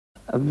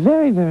a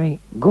very, very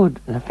good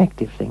and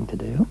effective thing to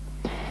do.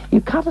 You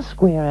cut a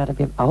square out of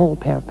your whole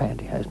pair of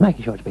pantyhose,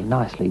 making sure it's been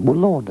nicely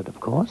laundered, of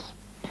course.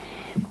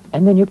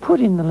 And then you put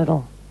in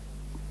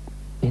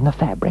the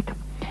fabric,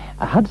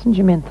 a Hudson's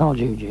menthol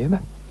jujube.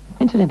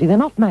 Incidentally, they're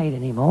not made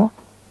anymore.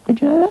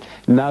 Did you know that?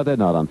 No, they're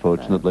not,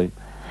 unfortunately.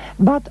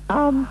 But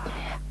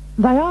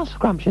they are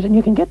scrumptious, and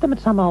you can get them at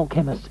some old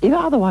chemist.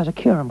 Otherwise, a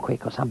Curum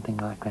Quick or something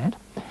like that.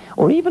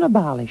 Or even a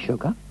barley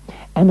sugar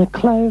and a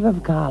clove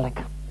of garlic.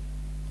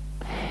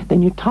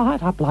 Then you tie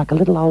it up like a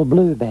little old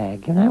blue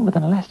bag, you know, with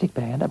an elastic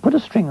band, and put a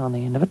string on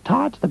the end of it,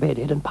 tie it to the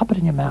bedhead, and pop it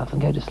in your mouth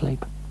and go to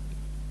sleep.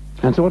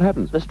 And so what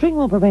happens? The string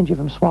will prevent you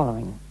from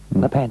swallowing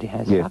the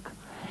pantyhose suck,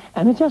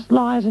 and it just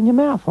lies in your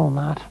mouth all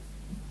night.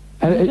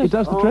 And it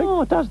does the trick?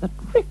 Oh, it does the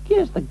trick,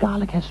 yes. The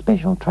garlic has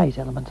special trace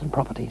elements and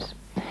properties.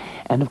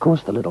 And, of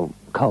course, the little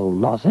cold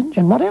lozenge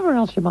and whatever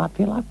else you might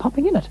feel like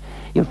popping in it.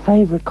 Your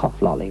favourite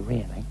cough lolly,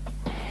 really,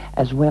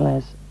 as well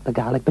as the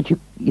garlic. But you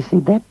see,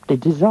 that it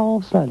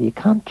dissolves slowly. You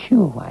can't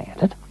chew away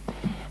at it.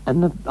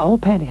 And the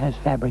old pantyhose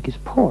fabric is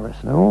porous,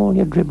 and all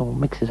your dribble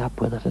mixes up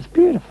with it. It's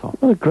beautiful.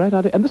 What a great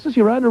idea. And this is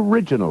your own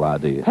original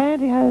idea.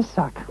 Pantyhose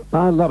suck.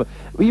 I love it.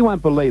 Well, you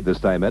won't believe this,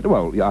 Dame Edna.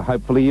 Well,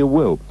 hopefully you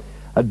will.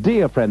 A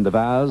dear friend of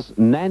ours,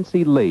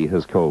 Nancy Lee,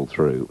 has called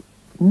through.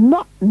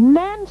 Not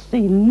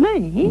Nancy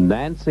Lee?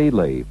 Nancy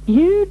Lee.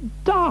 You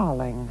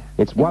darling.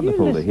 It's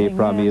wonderful to hear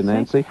from you,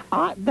 Nancy.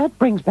 That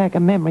brings back a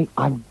memory.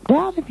 I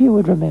doubt if you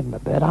would remember,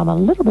 Bert. I'm a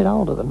little bit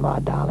older than my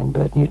darling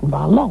Bert Newton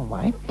by a long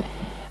way.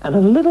 And a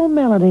little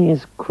melody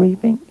is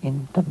creeping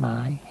into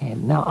my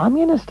head. Now, I'm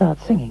going to start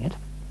singing it,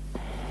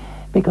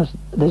 because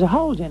there's a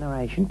whole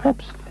generation,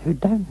 perhaps, who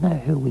don't know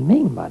who we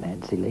mean by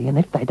Nancy Lee, and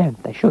if they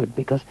don't, they should,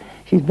 because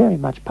she's very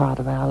much part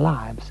of our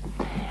lives.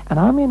 And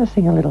I'm going to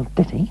sing a little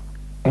ditty,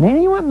 and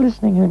anyone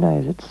listening who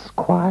knows it,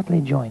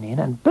 quietly join in.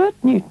 And Bert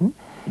Newton,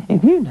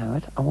 if you know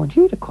it, I want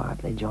you to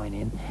quietly join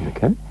in.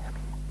 Okay.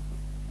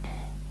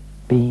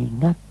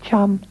 Being a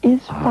chum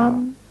is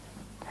fun.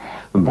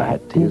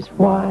 That is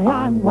why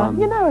I'm one.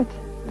 You know it.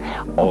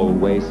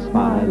 Always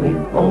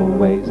smiling,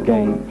 always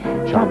gay,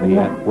 chummy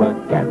at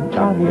work and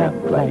chummy at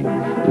play.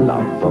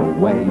 Laugh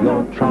away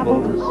your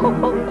troubles,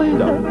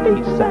 don't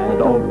be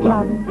sad or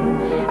glum,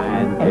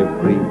 and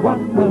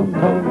everyone will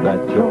know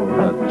that you're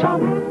a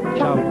chum,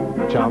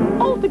 chum,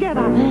 chum. All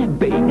together.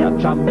 Being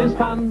a chum is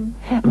fun,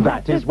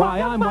 that is why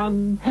I'm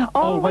one.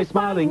 Always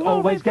smiling,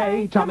 always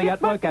gay, chummy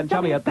at work and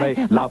chummy at play.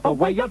 Laugh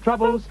away your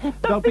troubles,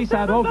 don't be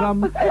sad or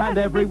glum, and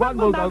everyone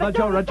will know that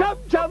you're a chum,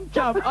 chum,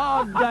 chum.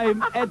 Oh,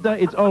 Dame Edna,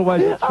 it's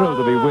always a thrill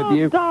to be with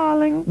you.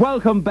 Darling.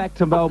 Welcome back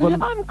to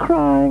Melbourne. I'm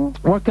crying.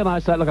 What can I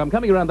say? Look, I'm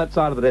coming around that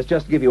side of the desk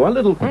just to give you a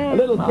little kiss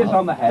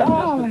on the hand.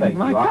 Darling, just to thank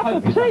my you. I cup hope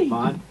of you don't tea.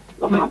 mind.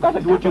 I've got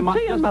a cup of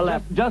tea in my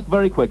lap. Just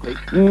very quickly.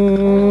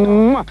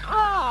 Mwah.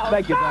 Oh,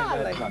 Thank you,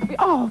 darling. Dame Edna.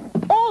 Oh,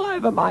 all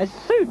over my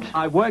suit.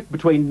 I work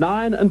between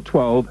 9 and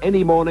 12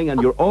 any morning,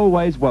 and you're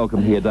always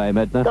welcome here, Dame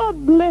Edna.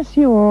 God bless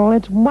you all.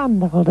 It's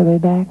wonderful to be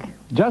back.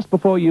 Just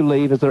before you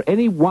leave, is there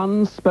any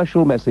one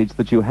special message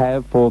that you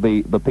have for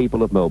the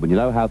people of Melbourne? You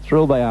know how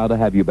thrilled they are to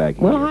have you back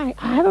here. Well, I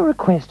have a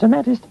request, and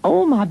that is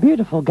all my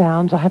beautiful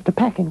gowns I have to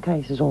pack in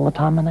cases all the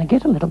time, and they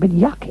get a little bit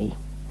yucky.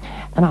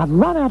 And I've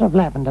run out of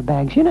lavender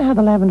bags. You know how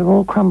the lavender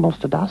all crumbles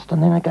to dust,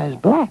 and then it goes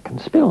black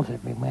and spills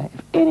everywhere.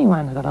 If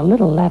anyone has got a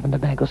little lavender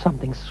bag or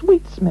something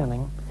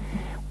sweet-smelling,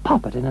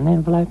 pop it in an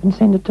envelope and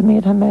send it to me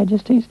at Her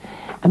Majesty's,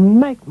 and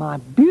make my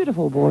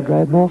beautiful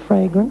wardrobe more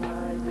fragrant.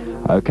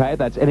 Okay,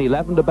 that's any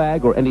lavender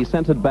bag or any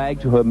scented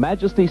bag to Her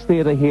Majesty's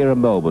Theatre here in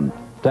Melbourne.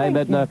 Dame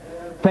Edna,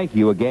 thank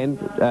you again.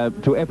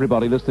 To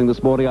everybody listening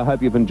this morning, I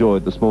hope you've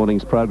enjoyed this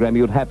morning's program.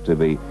 You'd have to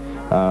be.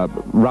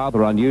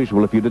 Rather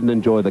unusual if you didn't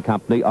enjoy the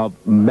company of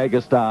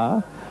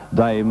megastar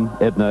Dame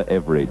Edna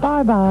Everage.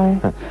 Bye-bye.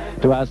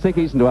 To our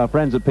sickies and to our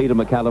friends at Peter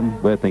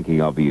McCallum, we're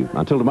thinking of you.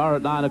 Until tomorrow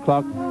at 9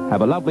 o'clock,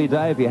 have a lovely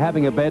day. If you're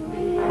having a bet,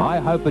 I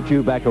hope that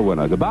you back a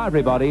winner. Goodbye,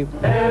 everybody.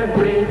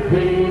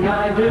 Everything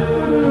I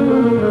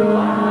do,